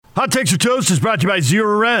Hot Takes or Toast is brought to you by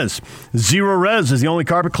Zero Res. Zero Res is the only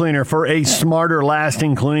carpet cleaner for a smarter,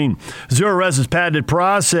 lasting clean. Zero Res's patented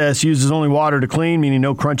process uses only water to clean, meaning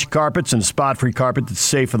no crunchy carpets and spot-free carpet that's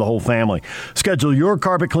safe for the whole family. Schedule your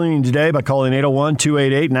carpet cleaning today by calling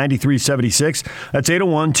 801-288-9376. That's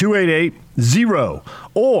 801-288-ZERO.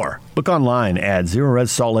 Or look online at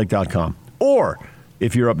ZeroResSaltLake.com. Or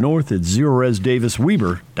if you're up north, it's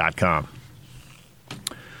ZeroResDavisWeber.com.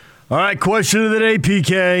 All right, question of the day,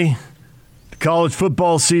 PK. The college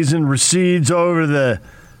football season recedes over the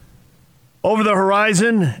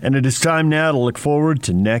horizon, and it is time now to look forward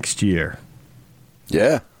to next year.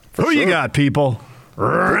 Yeah. Who you got, people?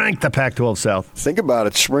 Rank the Pac-12 South. Think about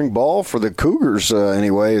it. Spring ball for the Cougars,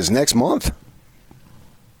 anyway, is next month.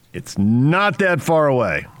 It's not that far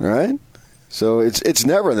away. Right? So it's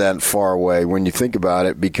never that far away when you think about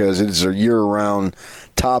it, because it's a year-round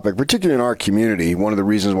topic, particularly in our community. One of the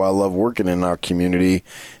reasons why I love working in our community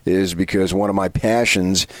is because one of my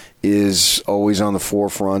passions is always on the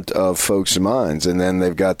forefront of folks' minds. And then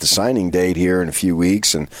they've got the signing date here in a few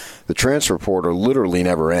weeks, and the transfer portal literally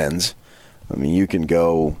never ends. I mean, you can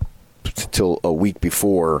go till a week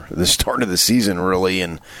before the start of the season, really,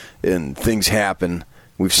 and things happen.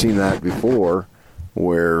 We've seen that before,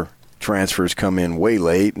 where transfers come in way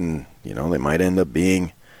late, and they might end up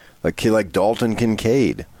being a kid like Dalton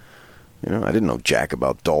Kincaid. I didn't know jack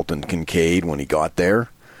about Dalton Kincaid when he got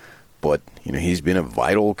there, but he's been a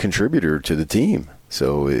vital contributor to the team.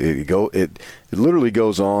 So it literally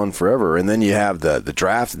goes on forever. And then you have the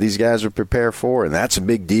draft that these guys are prepared for, and that's a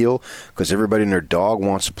big deal because everybody and their dog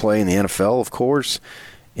wants to play in the NFL, of course.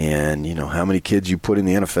 And how many kids you put in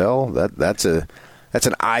the NFL, that's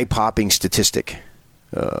an eye-popping statistic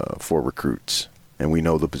for recruits. And we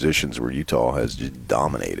know the positions where Utah has just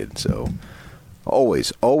dominated. So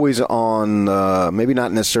always on, maybe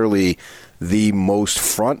not necessarily the most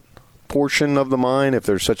front portion of the mind, if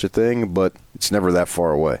there's such a thing, but it's never that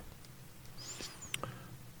far away.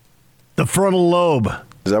 The frontal lobe.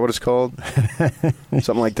 Is that what it's called?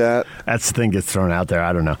 Something like that? That thing gets thrown out there.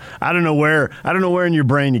 I don't know. I don't know where in your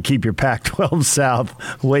brain you keep your Pac-12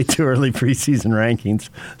 South way too early preseason rankings.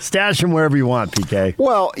 Stash them wherever you want, PK.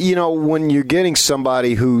 Well, when you're getting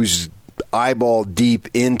somebody who's eyeball deep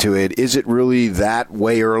into it, is it really that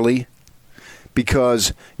way early?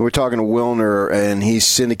 Because we're talking to Wilner, and he's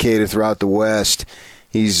syndicated throughout the West.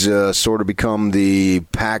 He's sort of become the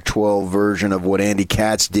Pac-12 version of what Andy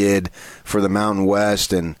Katz did for the Mountain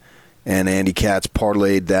West, and Andy Katz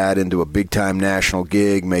parlayed that into a big-time national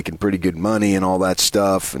gig, making pretty good money and all that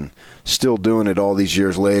stuff, and still doing it all these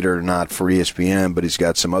years later, not for ESPN, but he's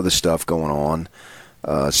got some other stuff going on.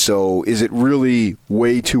 So is it really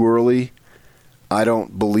way too early? I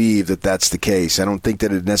don't believe that that's the case. I don't think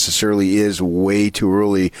that it necessarily is way too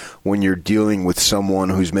early when you're dealing with someone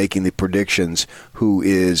who's making the predictions, who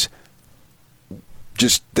is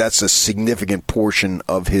just, that's a significant portion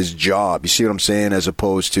of his job. You see what I'm saying? As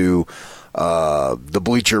opposed to the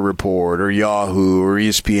Bleacher Report or Yahoo or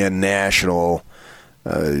ESPN National.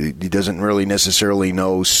 He doesn't really necessarily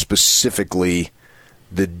know specifically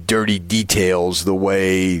the dirty details the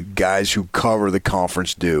way guys who cover the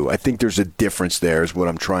conference do. I think there's a difference there is what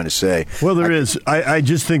I'm trying to say. Well, there is. I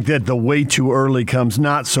just think that the way too early comes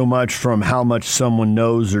not so much from how much someone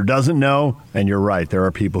knows or doesn't know, and you're right, there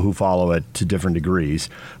are people who follow it to different degrees,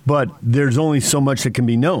 but there's only so much that can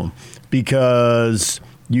be known because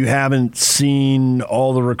you haven't seen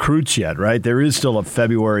all the recruits yet, right? There is still a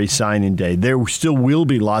February signing day. There still will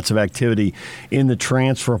be lots of activity in the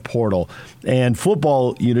transfer portal. And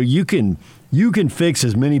football, you can fix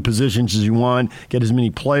as many positions as you want, get as many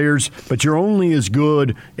players, but you're only as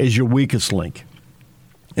good as your weakest link.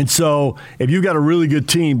 And so if you've got a really good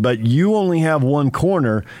team, but you only have one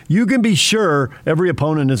corner, you can be sure every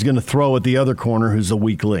opponent is going to throw at the other corner who's the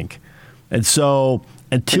weak link. And so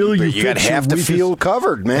until you got half the field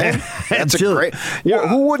covered, man. That's a great. Yeah,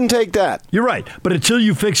 who wouldn't take that? You're right, but until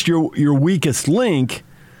you fixed your weakest link,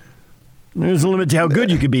 there's a limit to how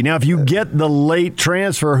good you could be. Now, if you get the late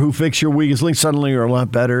transfer who fixed your weakest link, suddenly you're a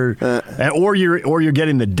lot better, or you're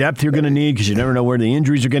getting the depth you're going to need because you never know where the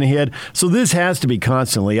injuries are going to hit. So this has to be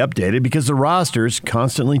constantly updated because the rosters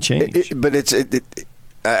constantly change.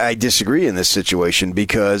 I disagree in this situation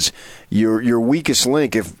because your weakest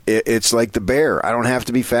link, if it's like the bear, I don't have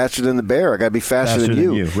to be faster than the bear. I got to be faster than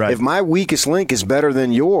you. Right. If my weakest link is better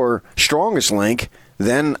than your strongest link,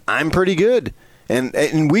 then I'm pretty good.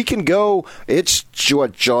 And we can go. It's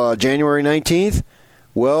January 19th.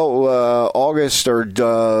 Well, August or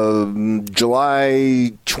July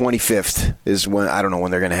 25th is when, I don't know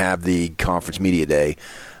when they're going to have the conference media day.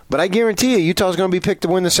 But I guarantee you, Utah's going to be picked to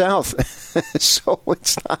win the South. So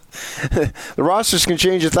it's not. The rosters can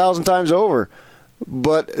change 1,000 times over.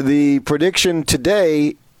 But the prediction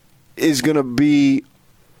today is going to be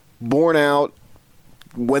borne out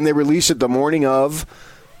when they release it the morning of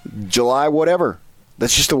July, whatever.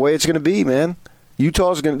 That's just the way it's going to be, man.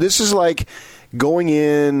 Utah's going to. This is like going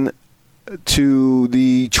in to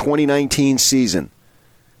the 2019 season.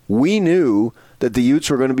 We knew that the Utes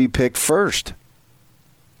were going to be picked first.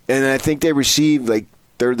 And I think they received, like,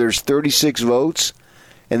 there's 36 votes,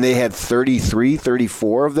 and they had 33,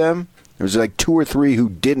 34 of them. There was like 2 or 3 who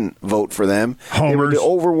didn't vote for them. Homers. They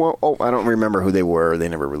were I don't remember who they were. They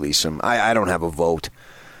never released them. I don't have a vote.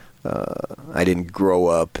 I didn't grow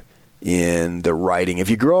up in the writing. If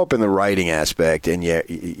you grow up in the writing aspect and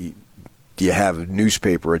you have a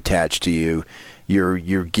newspaper attached to you,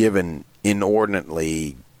 you're given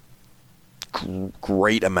inordinately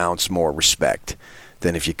great amounts more respect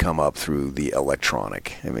than if you come up through the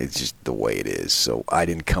electronic. I mean, it's just the way it is. So I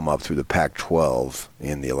didn't come up through the Pac-12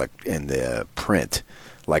 in the print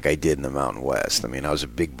like I did in the Mountain West. I mean, I was a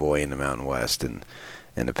big boy in the Mountain West, and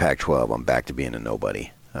in the Pac-12, I'm back to being a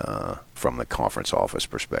nobody from the conference office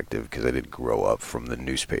perspective, because I didn't grow up from the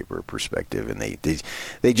newspaper perspective. And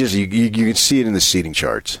they just you can see it in the seating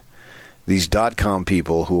charts. These .com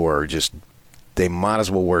people who are just, they might as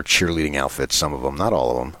well wear cheerleading outfits, some of them, not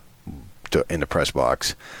all of them, in the press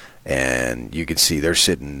box, and you can see they're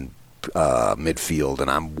sitting midfield, and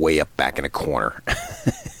I'm way up back in a corner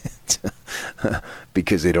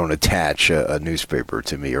because they don't attach a newspaper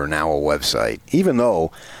to me, or now a website. Even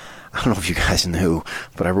though, I don't know if you guys knew,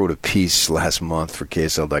 but I wrote a piece last month for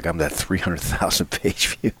KSL. I'm at 300,000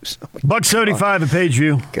 page views. $1.75 a page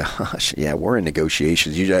view. Gosh, yeah, we're in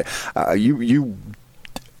negotiations. You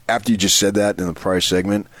after you just said that in the prior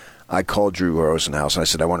segment, I called Drew Rosenhaus and I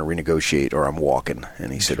said, I want to renegotiate or I'm walking.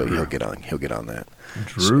 And he said, he'll get on that.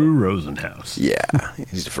 Drew Rosenhaus. Yeah.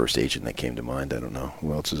 He's the first agent that came to mind. I don't know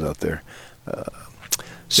who else is out there.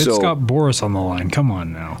 It's got Boris on the line. Come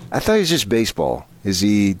on now. I thought he was just baseball. Does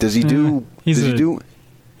he do?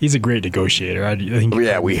 He's a great negotiator. I think.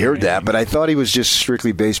 Yeah, we heard that, but I thought he was just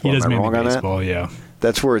strictly baseball. He does Am I wrong on baseball, that? yeah.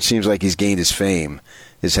 That's where it seems like he's gained his fame,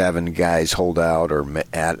 is having guys hold out or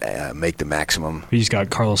make the maximum. He's got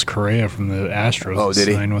Carlos Correa from the Astros. Oh, did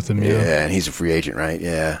he? Sign with him, yeah, and he's a free agent, right?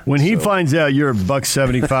 Yeah. When he finds out you're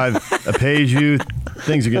 $1.75 a page view,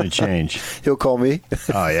 things are going to change. He'll call me.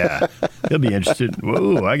 Oh, yeah. He'll be interested.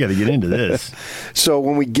 Whoa, I got to get into this. So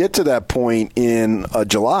when we get to that point in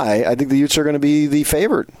July, I think the Utes are going to be the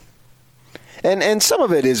favorite. And some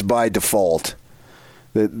of it is by default.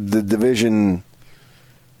 The division,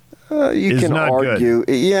 you can argue.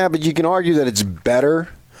 Good. Yeah, but you can argue that it's better.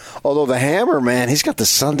 Although the Hammer, man, he's got the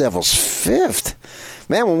Sun Devils 5th.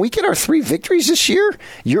 Man, when we get our 3 victories this year,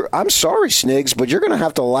 I'm sorry, Snigs, but you're going to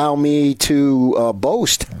have to allow me to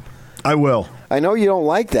boast. I will. I know you don't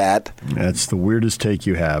like that. That's the weirdest take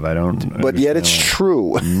you have. I don't. But yet it's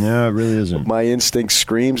true. No, it really isn't. My instinct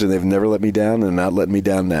screams, and they've never let me down, and they're not letting me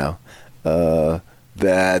down now.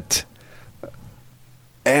 That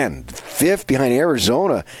and 5th behind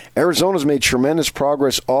Arizona. Arizona's made tremendous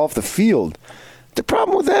progress off the field. The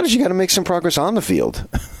problem with that is you got to make some progress on the field.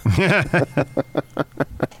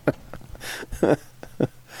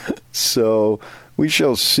 So we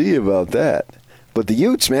shall see about that. But the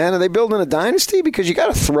Utes, man, are they building a dynasty? Because you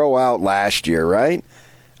got to throw out last year, right?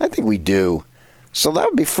 I think we do. So that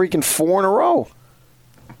would be freaking 4 in a row.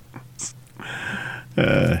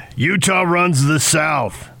 Utah runs the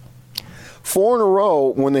South. 4 in a row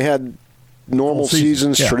when they had normal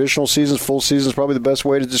seasons, yeah. Traditional seasons, full seasons, probably the best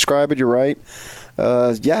way to describe it. You're right.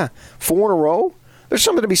 4 in a row. There's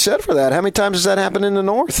something to be said for that. How many times has that happened in the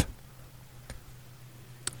North?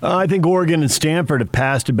 I think Oregon and Stanford have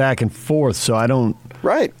passed it back and forth, so I don't.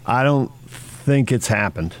 Right. I don't think it's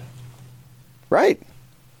happened. Right.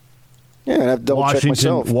 Yeah, I have to double check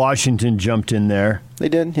myself. Washington jumped in there. They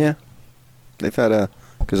did, yeah. They've had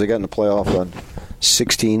because they got in the playoff on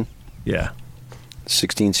 16. Yeah.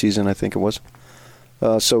 16 season, I think it was.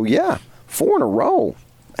 4 in a row.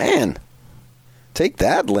 Man, take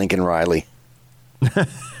that, Lincoln Riley.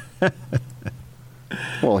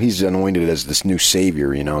 Well, he's anointed as this new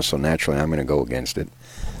savior, so naturally I'm going to go against it.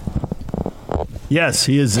 Yes,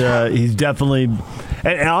 he is. He's definitely,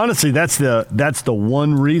 and honestly, that's the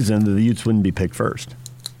one reason that the Utes wouldn't be picked first.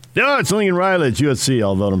 No, it's Lincoln Riley. It's USC.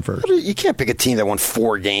 I'll vote him first. You can't pick a team that won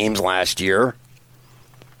 4 games last year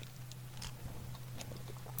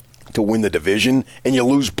to win the division, and you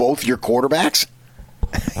lose both your quarterbacks.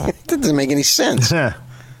 That doesn't make any sense.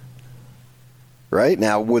 Right?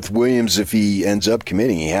 Now, with Williams, if he ends up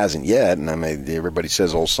committing, he hasn't yet, and I mean, everybody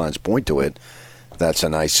says all signs point to it. That's a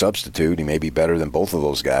nice substitute. He may be better than both of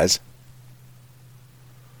those guys.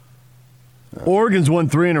 Oregon's won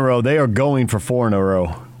 3 in a row. They are going for 4 in a row,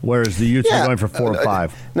 whereas the Utes are going for 4 or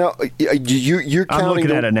 5. No, you're counting. I'm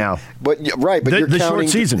looking at it now. But right, but you're counting short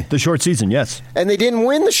season. The short season, yes. And they didn't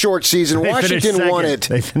win the short season. Washington won it.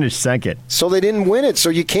 They finished second. So they didn't win it. So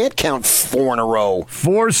you can't count 4 in a row.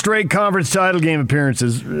 4 straight conference title game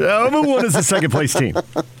appearances. But one is the second place team.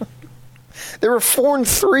 They were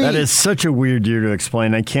 4-3. That is such a weird year to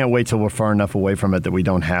explain. I can't wait till we're far enough away from it that we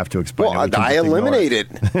don't have to explain it. Well, I eliminate it.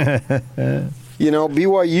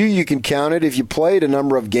 BYU, you can count it if you played a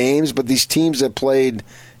number of games, but these teams that played,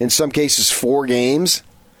 in some cases, 4 games,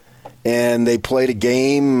 and they played a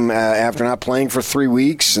game after not playing for 3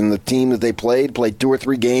 weeks, and the team that they played 2 or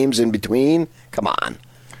 3 games in between. Come on.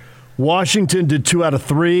 Washington did 2 out of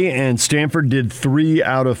 3, and Stanford did 3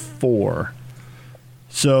 out of 4.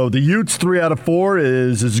 So the Utes 3 out of 4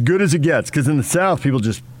 is as good as it gets, because in the South, people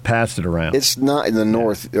just passed it around. It's not in the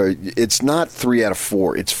North. It's not 3 out of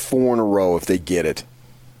 4. It's 4 in a row if they get it.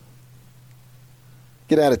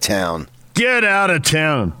 Get out of town. Get out of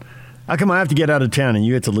town. How come I have to get out of town and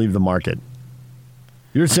you get to leave the market?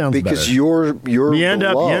 Yours sounds because better. you're you end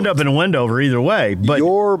up in Wendover either way. But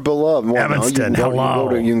you're beloved. Well, Evanston,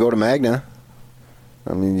 hello. You can go to Magna.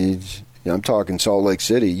 I mean, I'm talking Salt Lake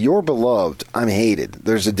City. You're beloved. I'm hated.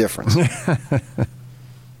 There's a difference.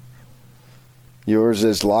 Yours,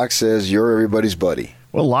 as Locke says, you're everybody's buddy.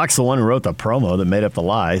 Well, Locke's the one who wrote the promo that made up the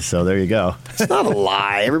lie, so there you go. It's not a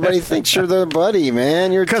lie. Everybody thinks you're their buddy,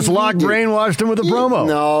 man. You're because Locke brainwashed him with a promo.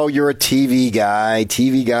 No, you're a TV guy.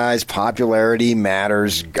 TV guys' popularity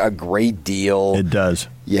matters a great deal. It does.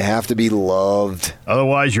 You have to be loved.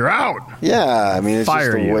 Otherwise, you're out. Yeah, I mean, it's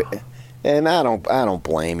Fire just the you. way. And I don't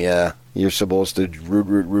blame you. You're supposed to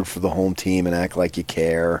root for the home team and act like you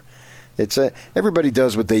care. Everybody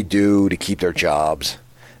does what they do to keep their jobs.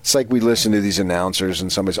 It's like we listen to these announcers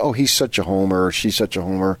and somebody says, oh, he's such a homer, or she's such a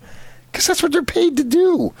homer. Because that's what they're paid to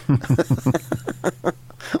do.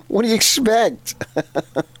 What do you expect?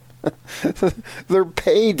 They're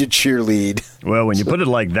paid to cheerlead. Well, when you put it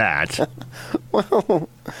like that. Well,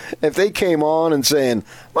 if they came on and saying,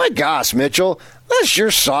 my gosh, Mitchell, that's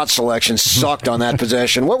your shot selection sucked on that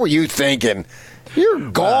possession. What were you thinking?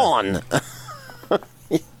 You're gone.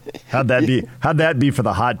 How'd that be for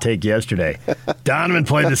the hot take yesterday? Donovan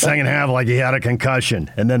played the second half like he had a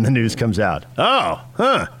concussion, and then the news comes out. Oh,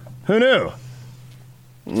 huh? Who knew?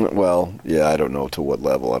 Well, yeah, I don't know to what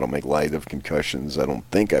level. I don't make light of concussions. I don't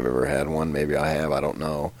think I've ever had one. Maybe I have. I don't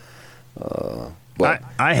know. But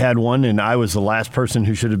I had one, and I was the last person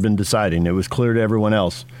who should have been deciding. It was clear to everyone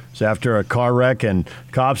else. So after a car wreck, and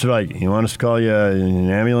cops are like, you want us to call you an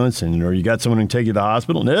ambulance, or you got someone who can take you to the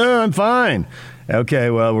hospital? No, I'm fine. Okay,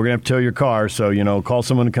 well, we're going to have to tow your car, so, call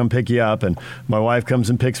someone to come pick you up. And my wife comes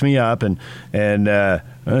and picks me up, and do you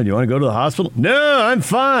want to go to the hospital? No, I'm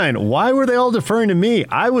fine. Why were they all deferring to me?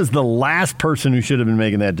 I was the last person who should have been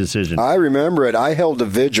making that decision. I remember it. I held a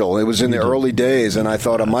vigil. It was in the early days, and I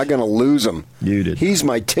thought, am I going to lose him? You did. He's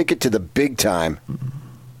my ticket to the big time.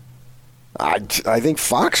 I think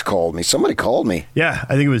Fox called me. Somebody called me. Yeah,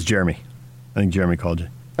 I think it was Jeremy. I think Jeremy called you.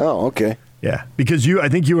 Oh, okay. Yeah, because I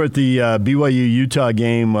think you were at the BYU-Utah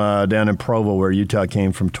game down in Provo, where Utah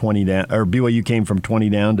came from 20 down, or BYU came from 20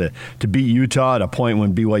 down to beat Utah at a point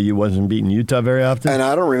when BYU wasn't beating Utah very often. And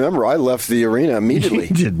I don't remember. I left the arena immediately.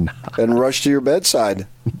 You did not. And rushed to your bedside.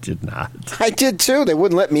 You did not. I did too. They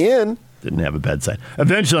wouldn't let me in. Didn't have a bedside.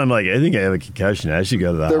 Eventually, I'm like, I think I have a concussion. I should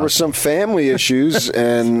go to the hospital. There were some family issues,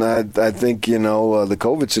 and I think, the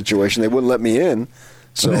COVID situation, they wouldn't let me in.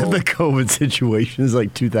 So the COVID situation is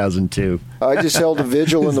like 2002. I just held a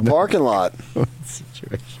vigil in the parking lot.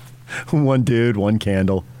 Situation. One dude, one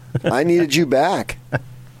candle. I needed you back.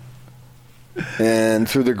 And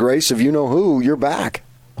through the grace of you-know-who, you're back.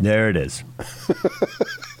 There it is.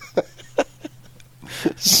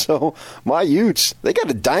 So, my Utes, they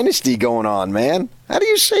got a dynasty going on, man. How do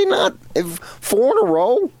you say not? If 4 in a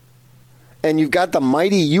row, and you've got the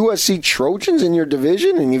mighty USC Trojans in your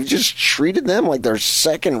division, and you've just treated them like they're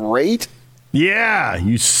second rate? Yeah,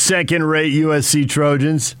 you second rate USC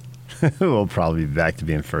Trojans. We'll probably be back to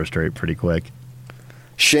being first rate pretty quick.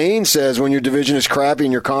 Shane says when your division is crappy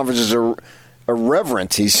and your conference is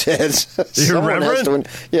irreverent, he says. Irreverent?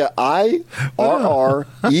 Yeah,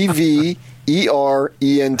 IRREVERENT.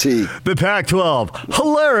 The Pac-12,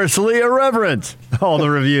 hilariously irreverent. All the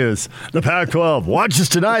reviews. The Pac-12, watch us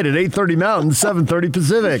tonight at 8:30 Mountain, 7:30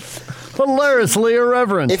 Pacific. Hilariously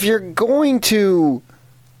irreverent. If you're going to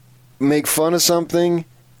make fun of something,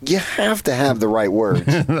 you have to have the right words.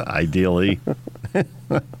 Ideally.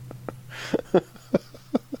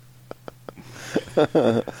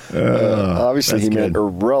 Obviously, he meant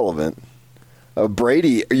irrelevant.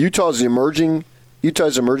 Brady, Utah's emerging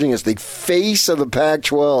as the face of the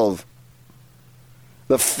Pac-12.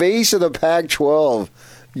 The face of the Pac-12.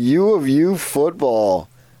 U of U football.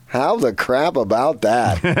 How the crap about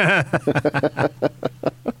that?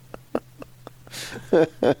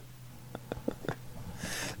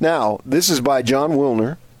 Now, this is by John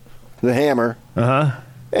Wilner, the Hammer. Uh-huh.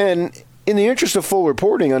 And in the interest of full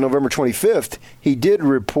reporting, on November 25th, he did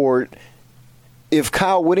report if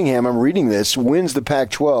Kyle Whittingham, I'm reading this, wins the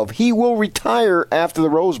Pac-12, he will retire after the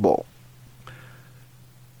Rose Bowl.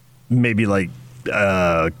 Maybe like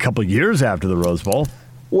a couple of years after the Rose Bowl.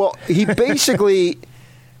 Well, he basically,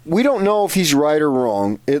 we don't know if he's right or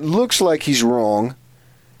wrong. It looks like he's wrong.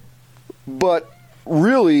 But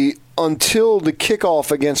really, until the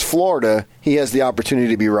kickoff against Florida, he has the opportunity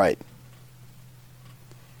to be right.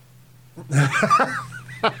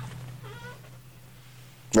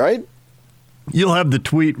 Right? You'll have the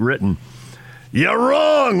tweet written. You're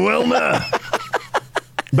wrong, Wilma.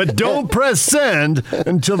 But don't press send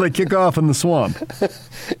until they kick off in the swamp.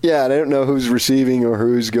 Yeah, and I don't know who's receiving or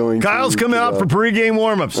who's going. Kyle's coming out for pregame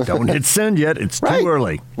warmups. Don't hit send yet. It's too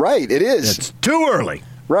early. Right, it is. It's too early.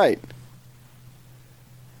 Right.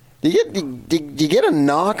 Do you get a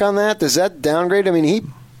knock on that? Does that downgrade? I mean, he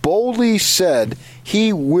boldly said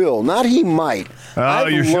he will, not he might. Oh,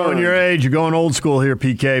 you're showing your age. You're going old school here,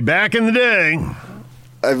 PK. Back in the day.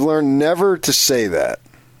 I've learned never to say that.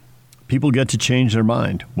 People get to change their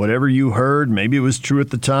mind. Whatever you heard, maybe it was true at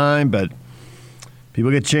the time, but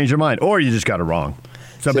people get to change their mind. Or you just got it wrong.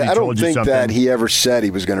 Somebody I don't told you think something. that he ever said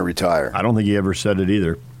he was going to retire. I don't think he ever said it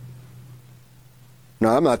either. No,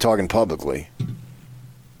 I'm not talking publicly.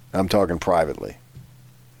 I'm talking privately.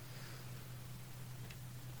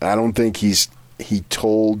 I don't think he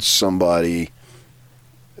told somebody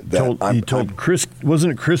that he told Chris,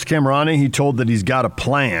 wasn't it Chris Camerani? He told that he's got a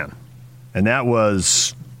plan, and that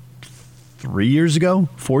was 3 years ago,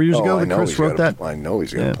 4 years ago that Chris wrote that. I know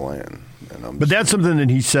he's got a plan, but that's something that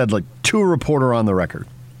he said like to a reporter on the record.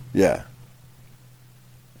 Yeah,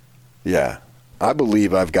 yeah. I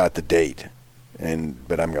believe I've got the date,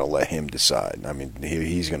 but I'm going to let him decide. I mean,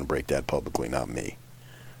 he's going to break that publicly, not me.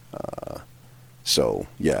 So,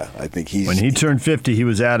 yeah, I think when he turned 50, he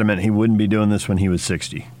was adamant he wouldn't be doing this when he was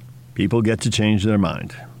 60. People get to change their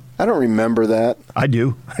mind. I don't remember that. I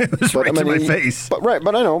do. It was right to my face. But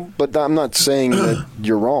I know. But I'm not saying that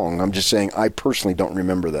you're wrong. I'm just saying I personally don't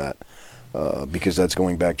remember that because that's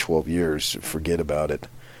going back 12 years. Forget about it.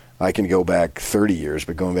 I can go back 30 years,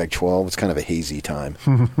 but going back 12, it's kind of a hazy time.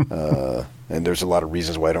 And there's a lot of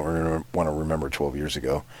reasons why I don't want to remember 12 years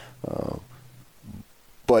ago.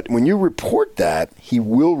 But when you report that he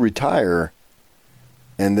will retire,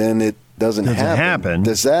 and then it doesn't happen,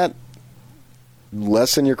 does that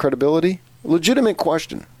lessen your credibility? Legitimate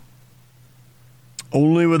question.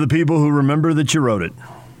 Only with the people who remember that you wrote it.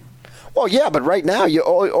 Well, yeah, but right now,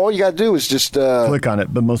 all you got to do is just click on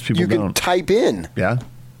it. But most people don't. You can type in. Yeah.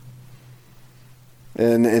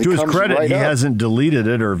 And to his credit, he hasn't deleted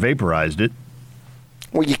it or vaporized it.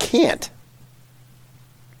 Well, you can't.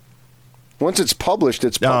 Once it's published,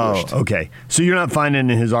 it's published. Oh, okay. So you're not finding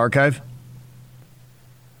it in his archive?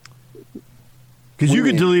 Because you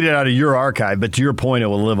could delete it out of your archive, but to your point, it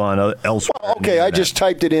will live on elsewhere. Well, okay, I just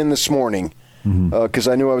typed it in this morning because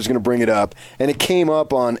I knew I was going to bring it up, and it came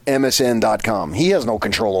up on MSN.com. He has no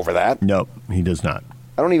control over that. No, he does not.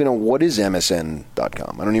 I don't even know what is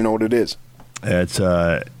MSN.com. I don't even know what it is. It's.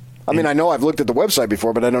 I mean, I know I've looked at the website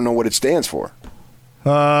before, but I don't know what it stands for.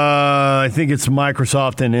 I think it's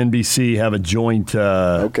Microsoft and NBC have a joint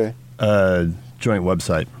joint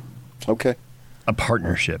website. Okay. A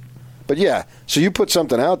partnership. But yeah, so you put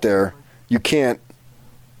something out there, you can't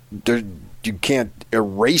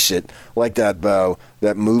erase it like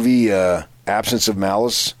that movie Absence of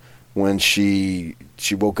Malice when she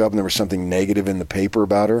woke up and there was something negative in the paper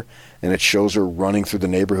about her, and it shows her running through the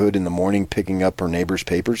neighborhood in the morning picking up her neighbor's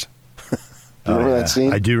papers. Do you remember that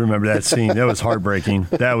scene? I do remember that scene. That was heartbreaking.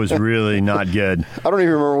 That was really not good. I don't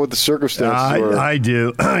even remember what the circumstances were. I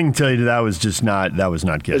do. I can tell you that was not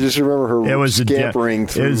good. I just remember her scampering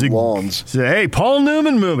through lawns. Hey, Paul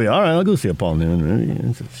Newman movie. All right, I'll go see a Paul Newman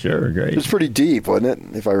movie. Sure, great. It was pretty deep, wasn't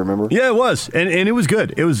it, if I remember? Yeah, it was. And it was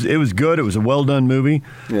good. It was good. It was a well-done movie.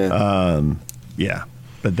 Yeah. Yeah.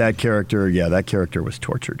 But that character was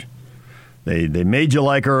tortured. They made you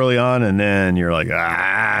like early on, and then you're like, shouldn't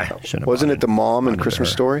have. Wasn't it the mom in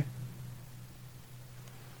Christmas Story?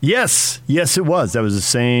 Yes, it was. That was the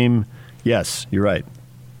same. Yes, you're right.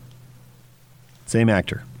 Same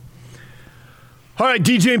actor. All right,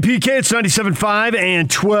 DJ and PK, it's 97.5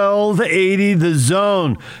 and 1280 The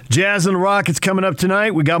Zone. Jazz and the Rockets coming up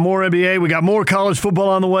tonight. We got more NBA. We got more college football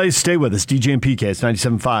on the way. Stay with us. DJ and PK, it's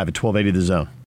 97.5 at 1280 The Zone.